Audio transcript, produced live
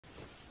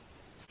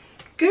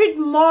Good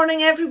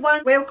morning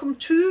everyone, welcome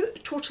to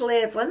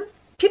Totallyevelyn.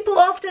 People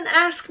often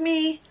ask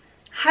me,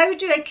 how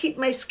do I keep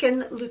my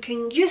skin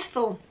looking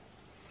youthful?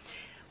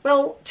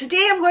 Well,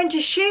 today I'm going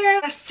to share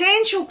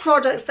essential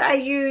products that I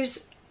use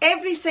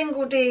every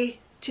single day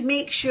to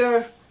make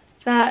sure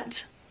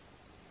that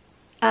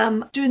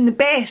I'm doing the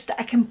best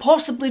that I can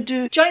possibly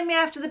do. Join me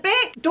after the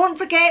break. Don't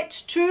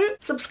forget to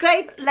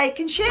subscribe, like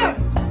and share.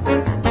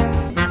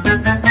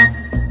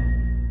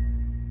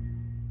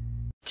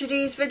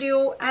 Today's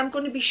video I'm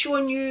going to be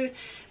showing you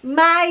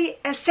my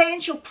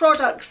essential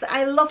products that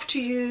I love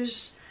to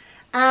use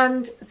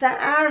and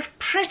that are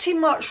pretty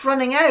much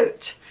running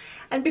out.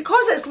 And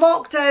because it's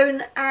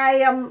lockdown, I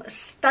am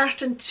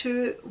starting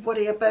to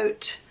worry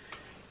about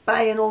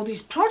buying all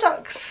these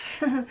products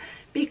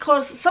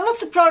because some of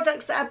the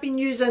products that I've been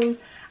using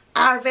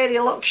are very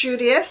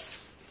luxurious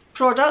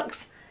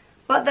products,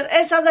 but there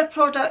is other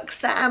products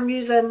that I'm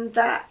using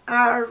that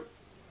are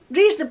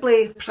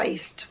reasonably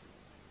priced.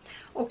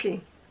 Okay,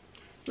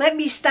 let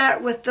me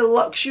start with the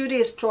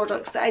luxurious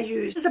products that I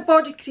use. This is a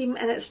body cream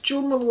and it's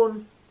Jo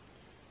Malone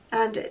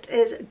and it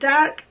is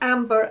Dark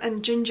Amber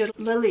and Ginger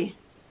Lily.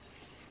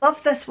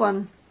 Love this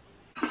one.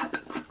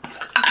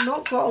 I've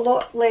not got a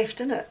lot left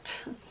in it.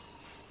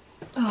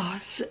 Oh,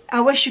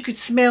 I wish you could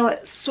smell it.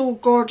 It's so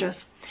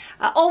gorgeous.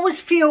 I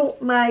always feel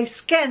my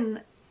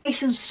skin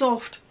nice and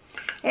soft.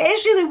 It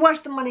is really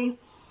worth the money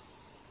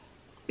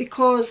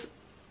because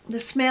the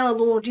smell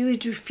alone really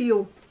do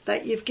feel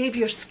that you've gave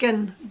your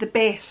skin the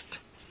best.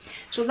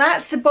 So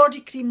that's the body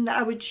cream that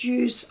I would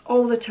use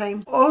all the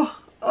time. Oh,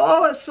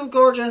 it's so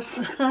gorgeous.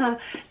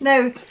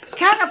 Now,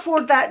 can't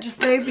afford that just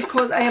now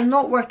because I am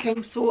not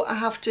working, so I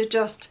have to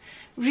just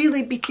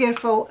really be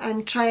careful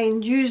and try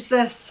and use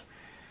this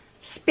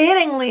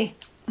sparingly.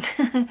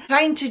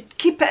 Trying to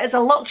keep it as a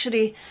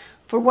luxury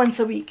for once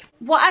a week.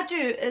 What I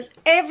do is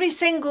every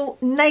single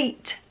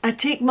night I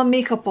take my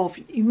makeup off.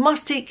 You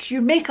must take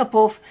your makeup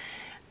off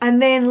and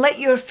then let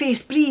your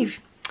face breathe.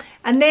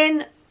 And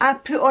then I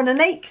put on a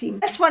night cream.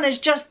 This one is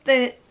just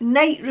the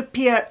Night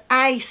Repair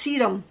Eye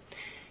Serum.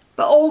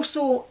 But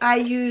also I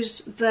use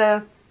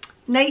the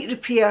Night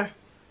Repair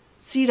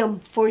Serum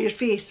for your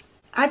face.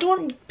 I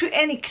don't put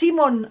any cream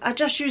on, I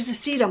just use the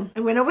serum.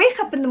 And when I wake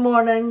up in the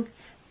morning,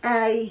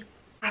 I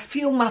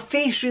feel my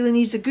face really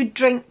needs a good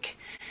drink.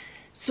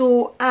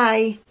 So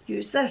I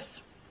use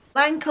this.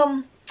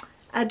 Lancôme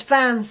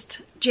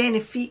Advanced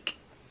Genefique.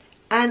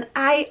 And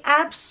I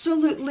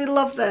absolutely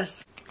love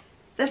this.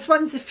 This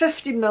one's the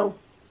 50ml.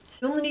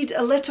 You only need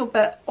a little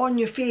bit on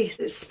your face.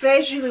 It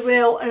spreads really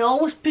well and I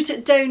always put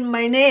it down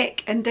my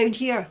neck and down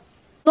here.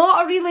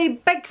 Not a really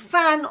big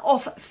fan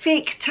of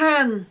fake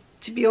tan,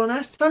 to be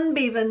honest.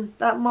 Sunbathing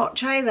that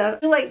much either.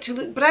 I like to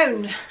look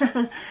brown.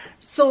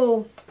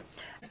 So,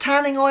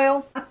 tanning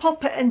oil, I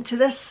pop it into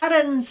this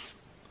Clarins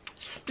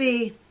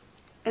spray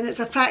and it's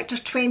a factor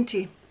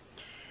 20.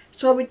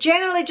 So I would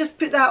generally just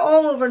put that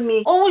all over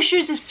me. Always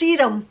use a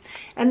serum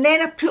and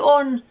then I put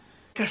on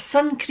a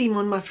sun cream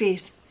on my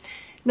face.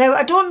 Now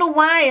I don't know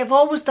why I've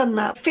always done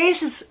that.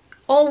 Face is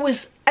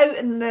always out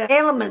in the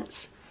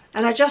elements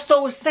and I just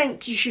always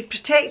think you should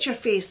protect your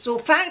face. So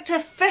factor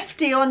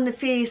 50 on the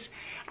face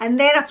and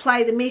then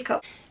apply the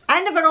makeup.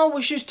 I never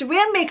always used to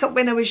wear makeup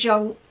when I was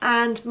young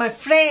and my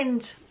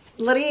friend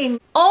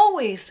Lorraine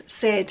always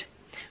said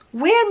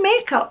wear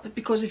makeup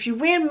because if you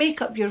wear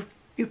makeup you're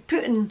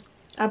putting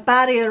a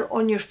barrier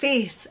on your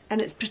face and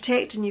it's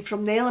protecting you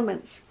from the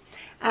elements.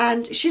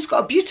 And she's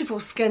got a beautiful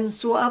skin,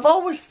 so I've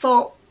always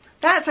thought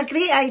that's a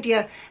great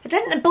idea. I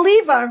didn't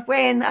believe her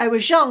when I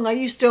was young. I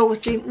used to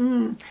always say,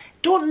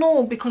 don't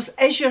know because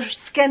is your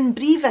skin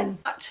breathing?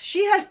 But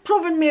she has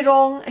proven me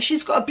wrong.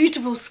 She's got a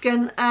beautiful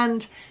skin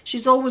and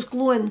she's always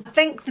glowing. I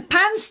think the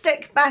pan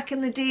stick back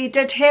in the day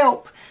did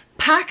help.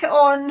 Pack it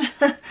on,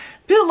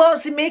 put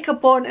lots of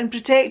makeup on and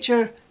protect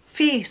your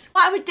face.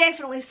 What I would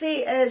definitely say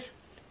is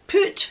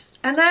put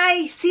an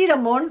eye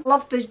serum on.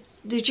 Love the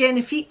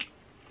Genefique.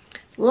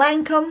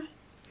 Lancôme,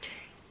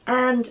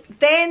 and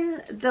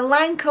then the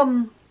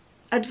Lancôme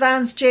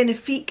Advanced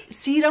Genefique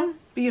Serum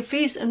for your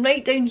face and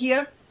right down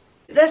here.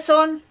 Put this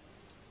on,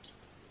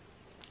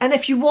 and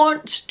if you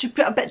want to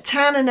put a bit of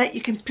tan in it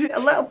you can put a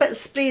little bit of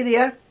spray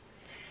there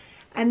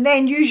and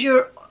then use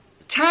your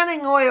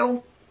tanning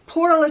oil,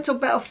 pour a little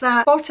bit of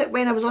that. Bought it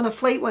when I was on a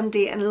flight one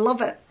day and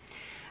love it,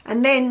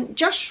 and then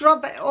just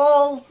rub it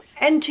all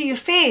into your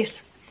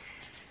face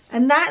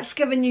and that's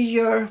giving you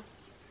your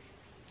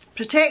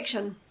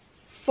protection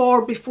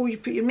for before you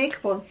put your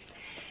makeup on.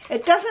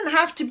 It doesn't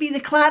have to be the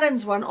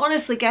Clarins one.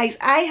 Honestly guys,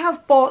 I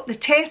have bought the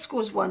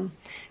Tesco's one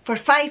for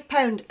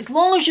 £5 as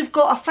long as you've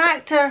got a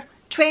factor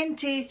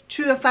 20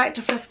 to a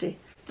factor 50.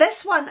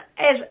 This one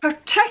is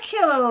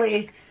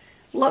particularly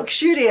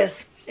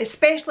luxurious,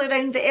 especially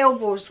around the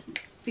elbows,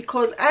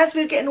 because as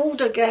we're getting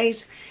older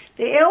guys,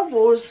 the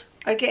elbows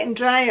are getting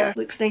drier.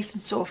 Looks nice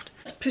and soft.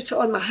 Let's put it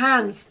on my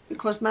hands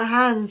because my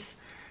hands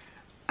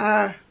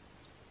are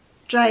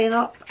drying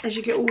up as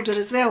you get older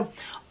as well.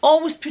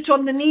 Always put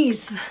on the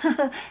knees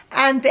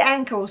and the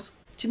ankles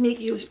to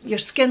make your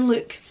skin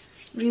look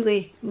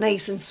really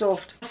nice and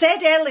soft. I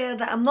said earlier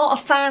that I'm not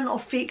a fan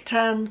of fake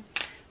tan,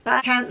 but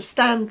I can't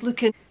stand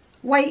looking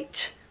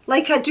white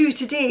like I do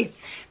today.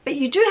 But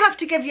you do have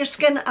to give your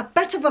skin a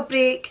bit of a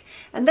break,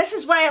 and this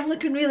is why I'm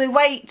looking really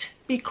white,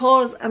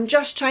 because I'm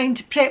just trying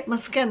to prep my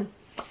skin.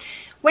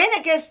 When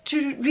it gets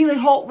to really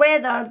hot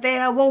weather,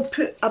 then I will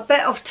put a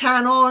bit of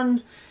tan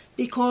on,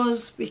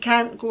 because we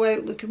can't go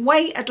out looking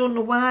white. I don't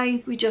know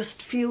why, we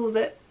just feel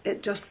that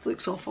it just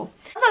looks awful.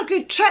 Another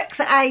good trick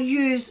that I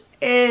use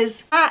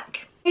is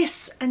MAC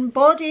Face and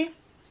Body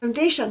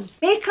Foundation.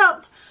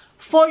 Makeup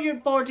for your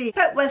body.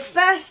 Put with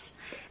this,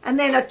 and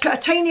then I put a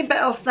tiny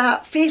bit of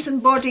that face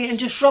and body and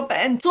just rub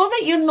it in, so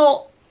that you're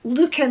not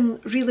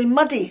looking really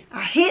muddy.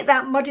 I hate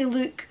that muddy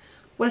look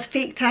with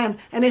fake tan,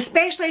 and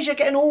especially as you're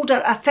getting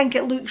older, I think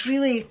it looks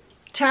really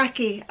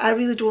tacky. I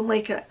really don't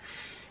like it.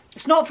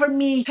 It's not for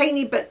me.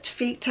 Tiny bit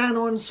fake tan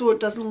on so it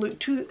doesn't look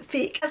too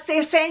fake. That's the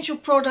essential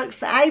products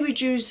that I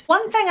would use.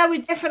 One thing I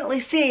would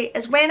definitely say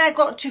is when I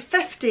got to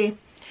 50,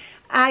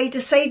 I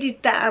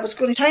decided that I was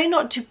going to try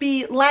not to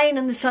be lying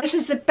in the sun. This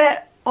is the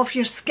bit of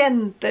your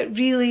skin that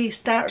really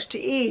starts to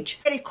age.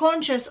 Very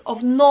conscious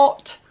of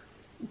not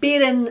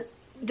bearing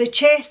the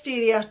chest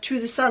area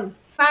to the sun.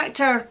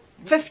 Factor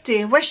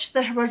 50, wish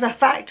there was a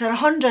factor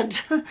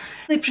 100.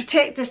 They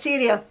protect this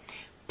area.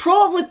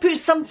 Probably put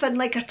something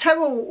like a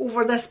towel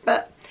over this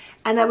bit,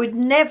 and I would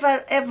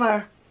never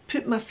ever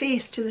put my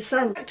face to the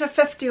sun. Factor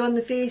 50 on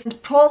the face,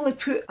 and probably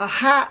put a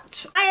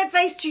hat. My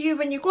advice to you,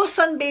 when you go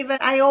sunbathing,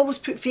 I always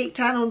put fake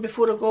tan on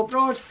before I go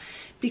abroad,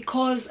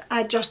 because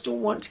I just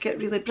don't want to get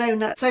really brown.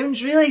 That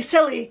sounds really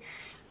silly,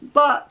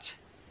 but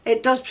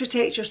it does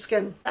protect your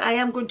skin. I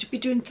am going to be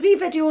doing 3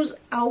 videos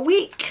a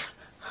week.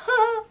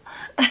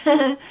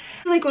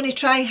 Really going to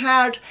try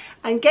hard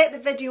and get the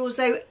videos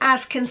out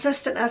as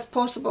consistent as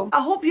possible.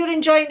 I hope you're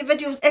enjoying the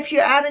videos. If you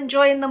are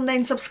enjoying them,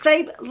 then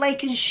subscribe,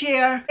 like and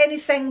share.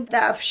 Anything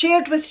that I've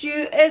shared with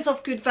you is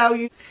of good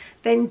value,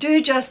 then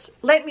do just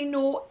let me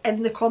know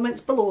in the comments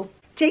below.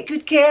 Take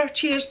good care.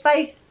 Cheers.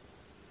 Bye.